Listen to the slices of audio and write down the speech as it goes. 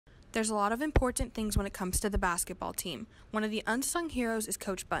There's a lot of important things when it comes to the basketball team. One of the unsung heroes is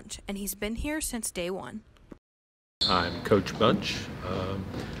Coach Bunch, and he's been here since day one. I'm Coach Bunch.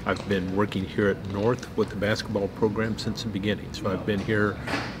 I've been working here at North with the basketball program since the beginning. So I've been here,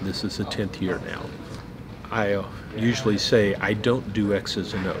 this is the 10th year now. I usually say I don't do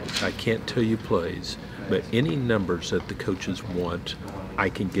X's and O's. I can't tell you plays, but any numbers that the coaches want, I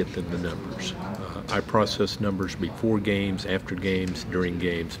can get them the numbers. I process numbers before games, after games, during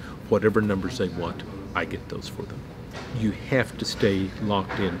games. Whatever numbers they want, I get those for them. You have to stay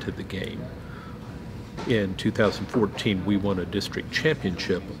locked into the game. In 2014, we won a district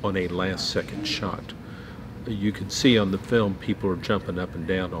championship on a last-second shot. You can see on the film people are jumping up and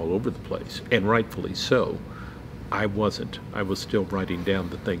down all over the place, and rightfully so. I wasn't. I was still writing down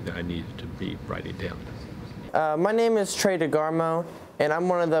the thing that I needed to be writing down. My name is Trey DeGarmo, and I'm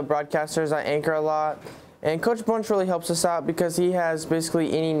one of the broadcasters. I anchor a lot. And Coach Bunch really helps us out because he has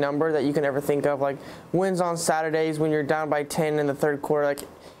basically any number that you can ever think of, like wins on Saturdays when you're down by 10 in the third quarter. Like,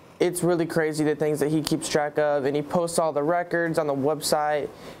 it's really crazy the things that he keeps track of, and he posts all the records on the website.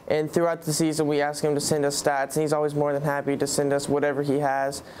 And throughout the season, we ask him to send us stats, and he's always more than happy to send us whatever he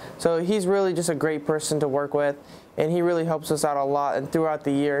has. So he's really just a great person to work with, and he really helps us out a lot. And throughout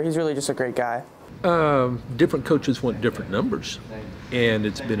the year, he's really just a great guy. Different coaches want different numbers, and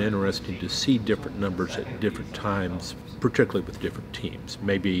it's been interesting to see different numbers at different times, particularly with different teams.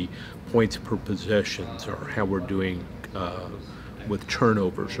 Maybe points per possessions, or how we're doing with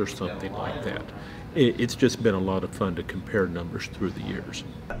turnovers or something like that. It's just been a lot of fun to compare numbers through the years.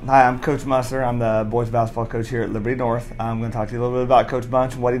 Hi, I'm Coach Musser. I'm the boys basketball coach here at Liberty North. I'm going to talk to you a little bit about Coach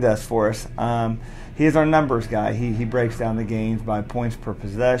Bunch and what he does for us. He is our numbers guy. He breaks down the games by points per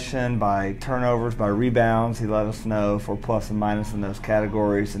possession, by turnovers, by rebounds. He let us know for plus and minus in those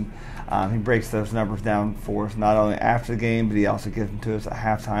categories, and he breaks those numbers down for us not only after the game, but he also gives them to us at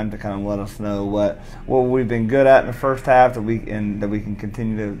halftime to kind of let us know what we've been good at in the first half that we can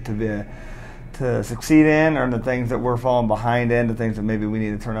continue to succeed in, or the things that we're falling behind in, the things that maybe we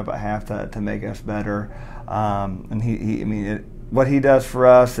need to turn up at half to make us better. And what he does for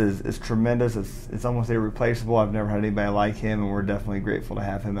us is tremendous. It's almost irreplaceable. I've never had anybody like him, and we're definitely grateful to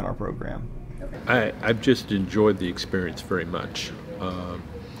have him in our program. I've just enjoyed the experience very much.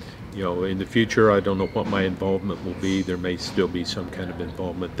 In the future, I don't know what my involvement will be. There may still be some kind of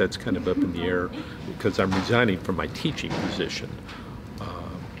involvement. That's kind of up in the air because I'm resigning from my teaching position.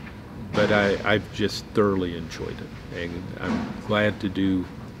 But I've just thoroughly enjoyed it, and I'm glad to do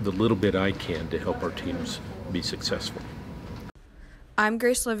the little bit I can to help our teams be successful. I'm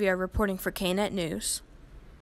Grace Livia reporting for KNET News.